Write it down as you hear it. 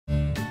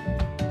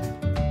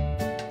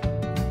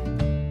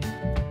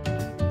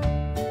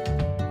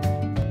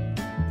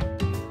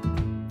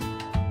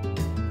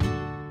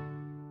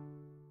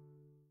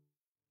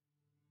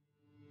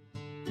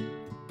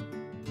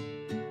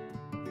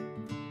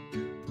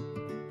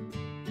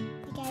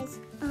guys.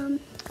 I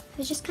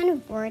was just kind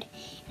of bored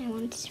and I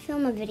wanted to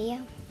film a video,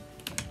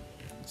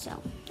 so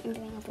I'm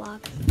doing a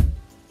vlog.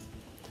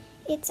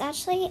 It's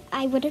actually,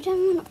 I would have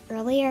done one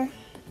earlier,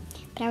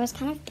 but I was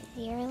kind of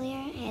busy earlier.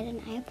 I had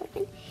an eye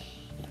appointment,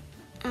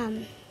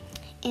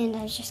 and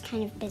I was just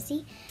kind of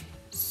busy,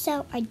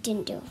 so I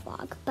didn't do a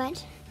vlog,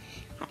 but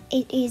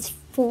it is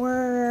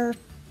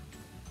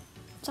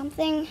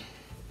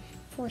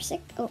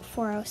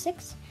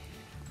 4:06.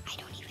 I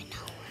don't even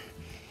know.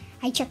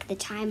 I checked the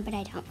time, but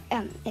I don't,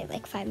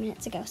 like 5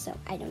 minutes ago, so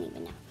I don't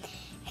even know.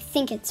 I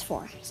think it's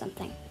 4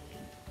 something.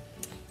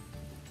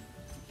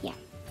 Yeah,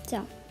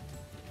 so.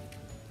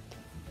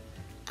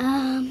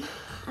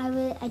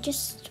 I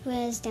just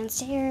was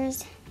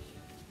downstairs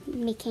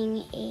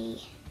making a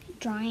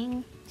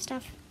drawing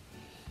stuff.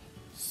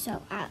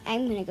 So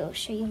I'm gonna go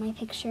show you my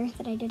picture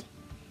that I did.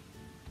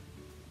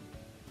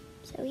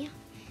 So yeah.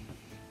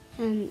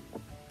 I'm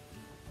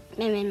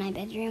in my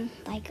bedroom,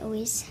 like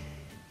always.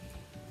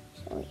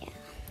 So yeah.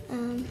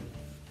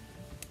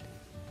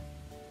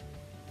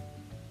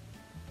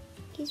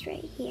 He's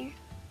right here.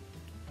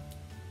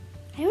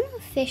 I don't know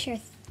if fish are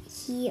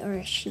he or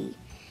a she.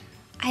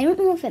 I don't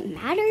know if it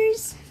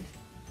matters,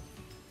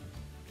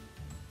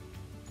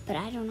 but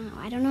I don't know.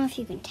 I don't know if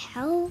you can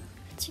tell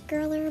if it's a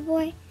girl or a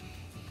boy.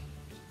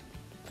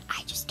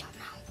 I just don't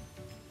know.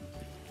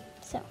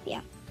 So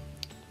yeah.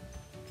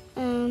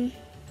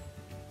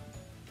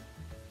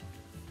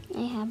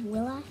 I have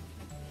Willa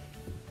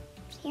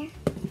here.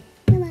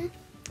 Willa.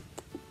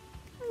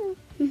 Oh.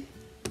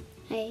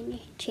 I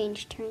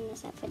changed her in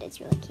this outfit.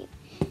 It's really cute.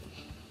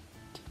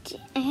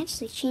 I'm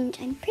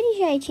pretty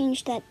sure I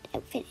changed that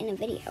outfit in a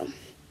video.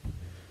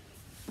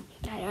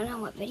 I don't know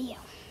what video.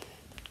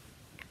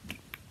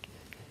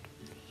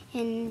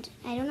 And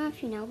I don't know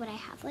if you know, but I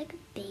have like a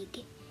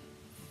big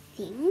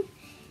thing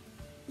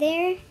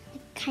there,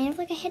 like, kind of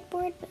like a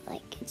headboard, but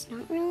like it's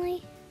not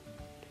really.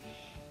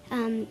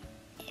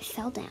 It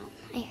fell down.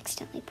 I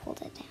accidentally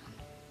pulled it down.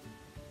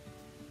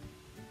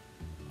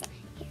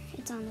 Here,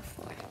 it's on the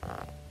floor.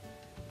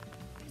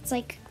 It's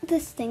like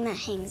this thing that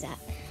hangs up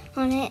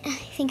on it. I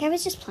think I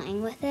was just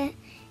playing with it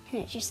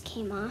and it just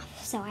came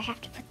off, so I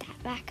have to put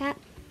that back up.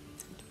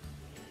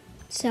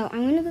 So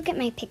I'm gonna go get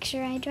my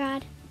picture I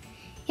drawed.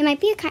 It might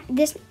be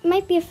this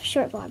might be a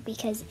short vlog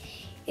because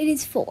it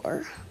is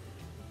 4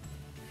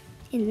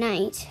 in the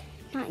night,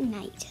 not at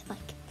night,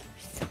 like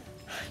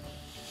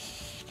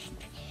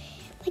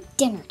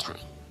dinner time.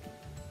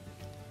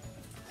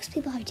 Most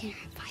people have dinner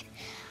at 5.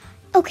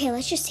 Okay,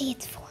 let's just say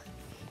it's 4.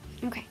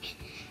 Okay.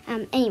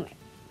 Anyway.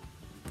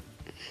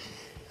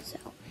 So,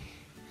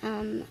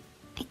 I'm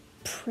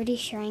pretty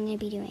sure I'm gonna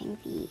be doing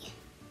the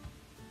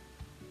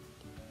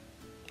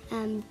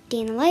day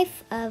in the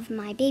life of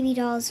my baby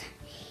dolls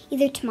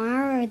either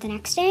tomorrow or the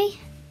next day,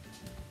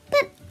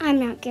 but I'm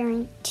not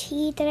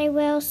guaranteed that I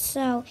will,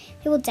 so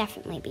it will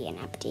definitely be an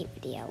update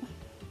video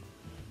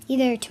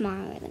either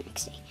tomorrow or the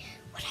next day,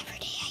 whatever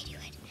day I do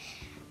it.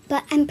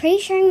 But I'm pretty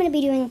sure I'm going to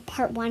be doing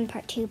part 1,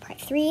 part 2, part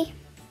 3,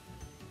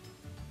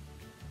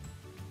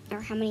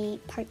 or how many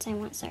parts I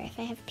want. Sorry if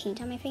I have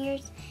paint on my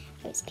fingers,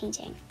 I was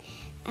painting.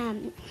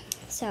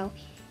 So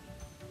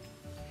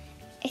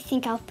I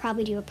think I'll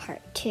probably do a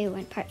part 2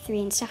 and part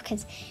 3 and stuff,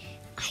 because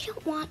I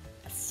don't want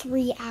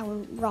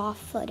 3-hour raw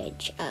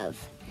footage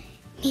of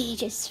me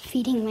just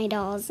feeding my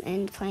dolls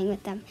and playing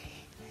with them.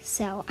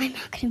 So I'm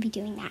not going to be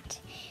doing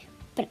that.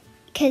 But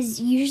because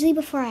usually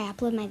before I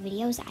upload my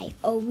videos, I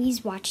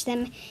always watch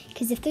them,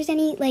 because if there's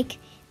any like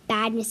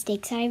bad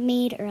mistakes that I've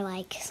made or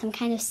like some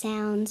kind of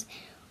sounds,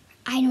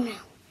 I don't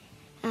know.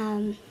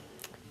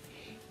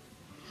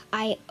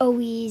 I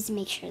always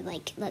make sure,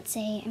 like, let's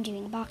say I'm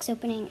doing a box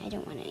opening, I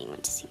don't want anyone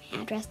to see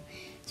my address,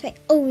 so I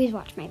always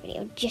watch my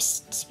video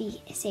just to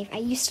be safe. I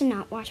used to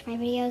not watch my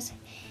videos.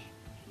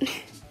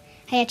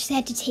 I actually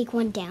had to take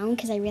one down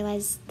because I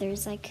realized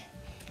there's like,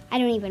 I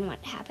don't even know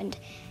what happened.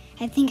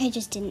 I think I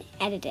just didn't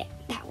edit it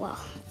that well.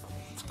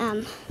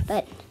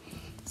 But,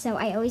 so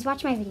I always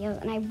watch my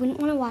videos, and I wouldn't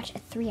want to watch a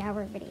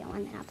 3-hour video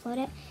and then upload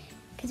it,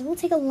 because it will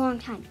take a long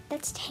time.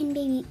 That's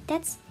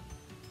that's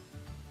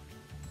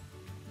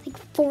like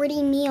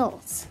 40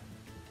 meals.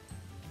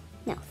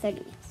 No, 30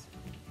 meals.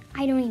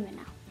 I don't even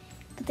know.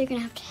 But they're gonna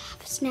have to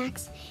have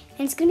snacks.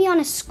 And it's gonna be on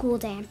a school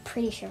day, I'm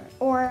pretty sure.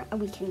 Or a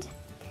weekend.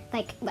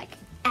 Like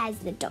as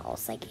the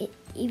dolls. Like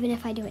even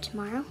if I do it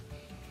tomorrow,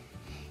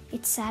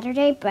 it's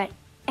Saturday, but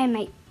I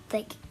might,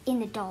 like in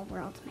the doll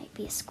world, it might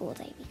be a school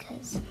day,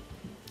 because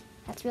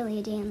that's really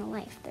a day in the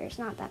life. There's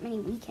not that many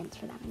weekends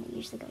for them, and they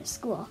usually go to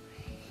school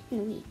in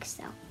the week,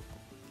 so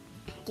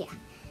yeah.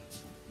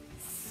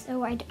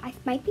 So I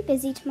might be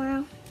busy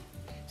tomorrow,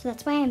 so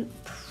that's why I'm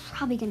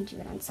probably going to do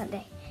it on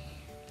Sunday.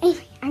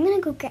 Anyway, I'm going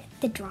to go get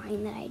the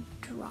drawing that I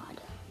drawed.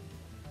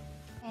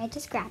 I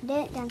just grabbed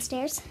it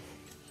downstairs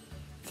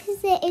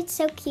because it's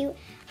so cute.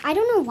 I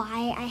don't know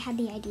why I had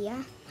the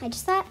idea. I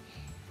just thought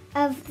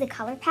of the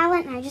color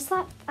palette, and I just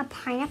thought a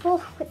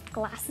pineapple with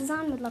glasses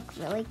on would look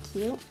really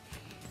cute.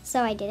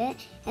 So I did it.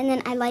 And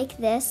then I like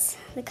this.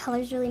 The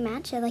colors really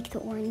match. I like the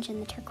orange and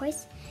the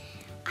turquoise.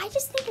 I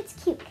just think it's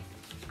cute.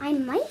 I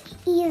might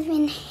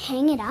even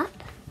hang it up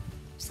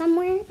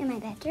somewhere in my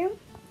bedroom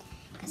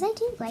because I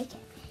do like it.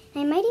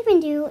 I might even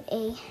do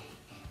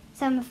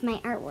some of my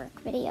artwork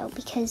video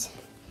because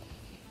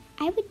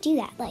I would do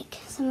that, like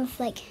some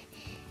of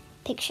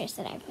pictures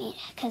that I've made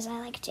because I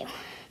like to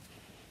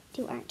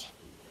do art.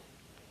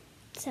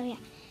 So yeah.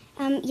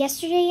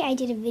 Yesterday I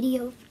did a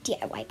video of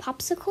DIY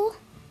popsicle.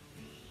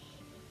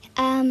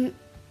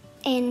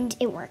 And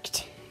it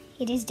worked.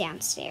 It is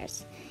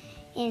downstairs.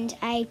 And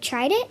I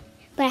tried it,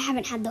 but I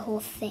haven't had the whole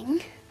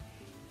thing.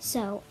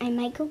 So I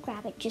might go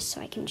grab it just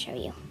so I can show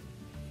you.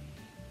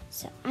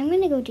 So I'm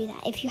gonna go do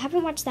that. If you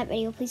haven't watched that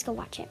video, please go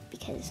watch it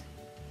because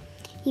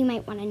you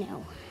might wanna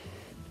know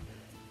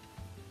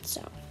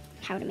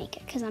how to make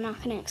it because I'm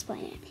not gonna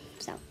explain it.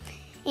 So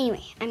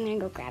anyway, I'm gonna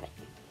go grab it.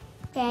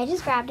 Okay, I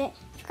just grabbed it.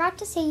 I forgot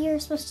to say you're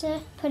supposed to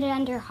put it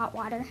under hot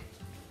water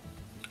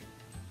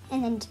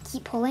and then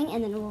keep pulling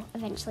and then it will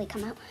eventually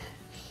come out.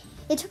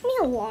 It took me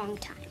a long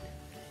time.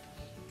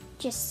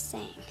 Just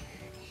saying.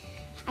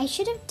 I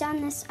should have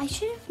done this. I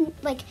should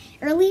have,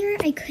 earlier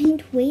I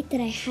couldn't wait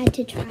that I had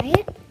to try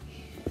it.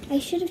 I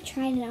should have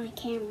tried it on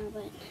camera,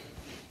 but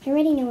I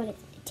already know what it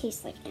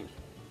tastes like now.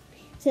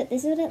 So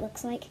this is what it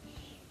looks like.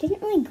 It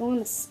didn't really go on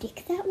the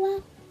stick that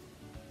well,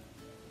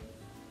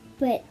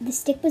 but the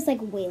stick was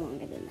way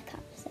longer than the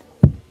cup, so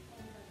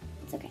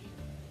it's okay.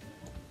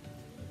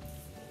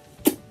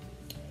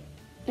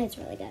 It's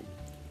really good.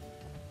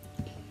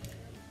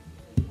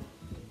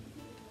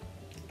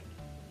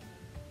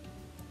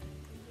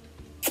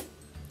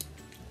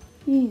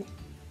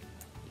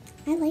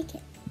 I like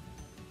it.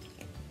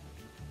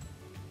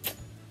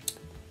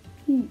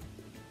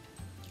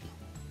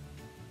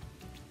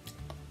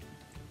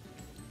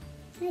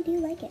 I do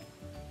like it.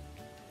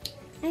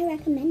 I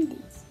recommend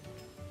these.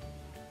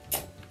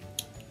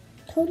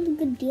 Totally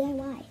good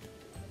DIY.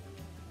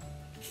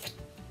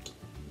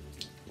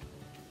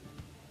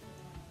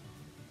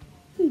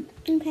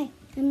 Okay,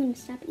 I'm gonna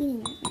stop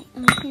eating that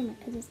on camera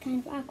because it's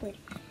kind of awkward.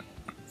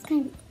 It's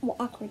kind of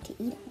awkward to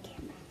eat on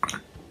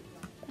camera.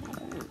 But I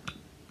don't know.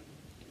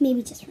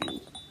 Maybe just for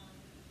me.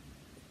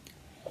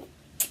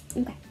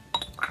 Okay.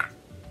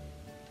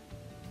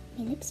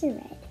 My lips are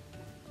red.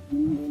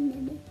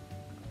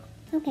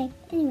 Okay,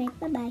 anyway,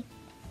 bye-bye.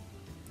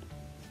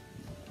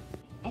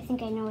 I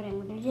think I know what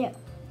I'm gonna do.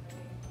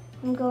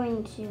 I'm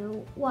going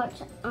to watch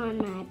on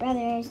my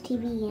brother's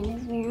TV in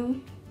his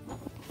room.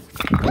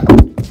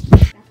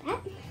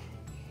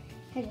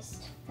 I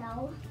just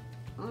fell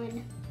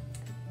on,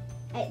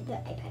 the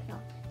iPad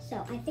fell.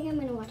 So I think I'm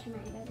gonna watch on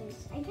my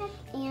brother's iPad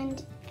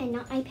and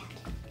not iPad,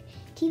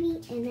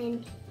 TV, and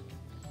then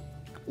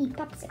eat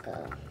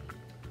popsicle.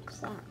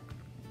 So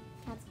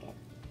that's good.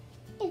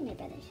 Here's my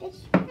brother's fish.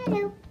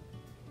 Hello.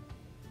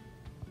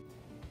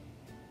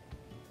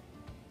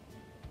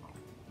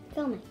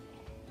 Filming.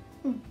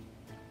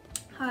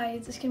 Hi,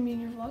 is this gonna be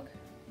in your vlog?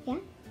 Yeah.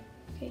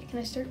 Okay, can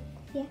I start?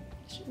 Yeah.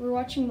 We're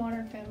watching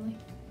Modern Family.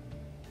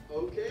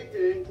 Okay,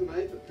 gang,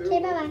 tonight the film.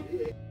 Okay,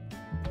 bye-bye.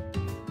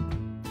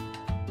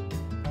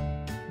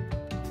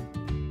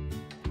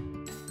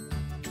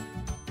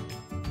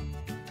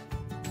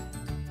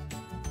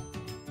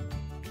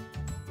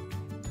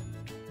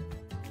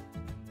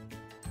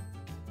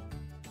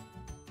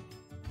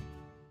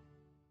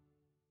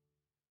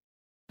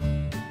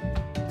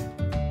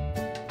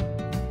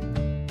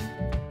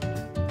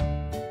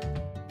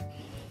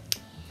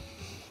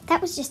 That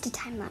was just a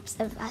time lapse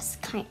of us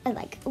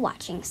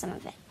watching some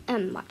of it,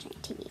 watching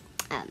TV.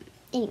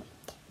 Anyway,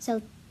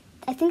 so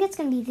I think that's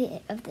going to be the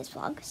end of this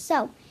vlog.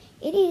 So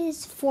it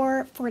is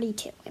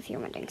 4:42 if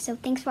you're wondering. So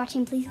thanks for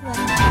watching. Please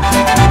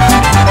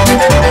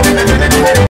like.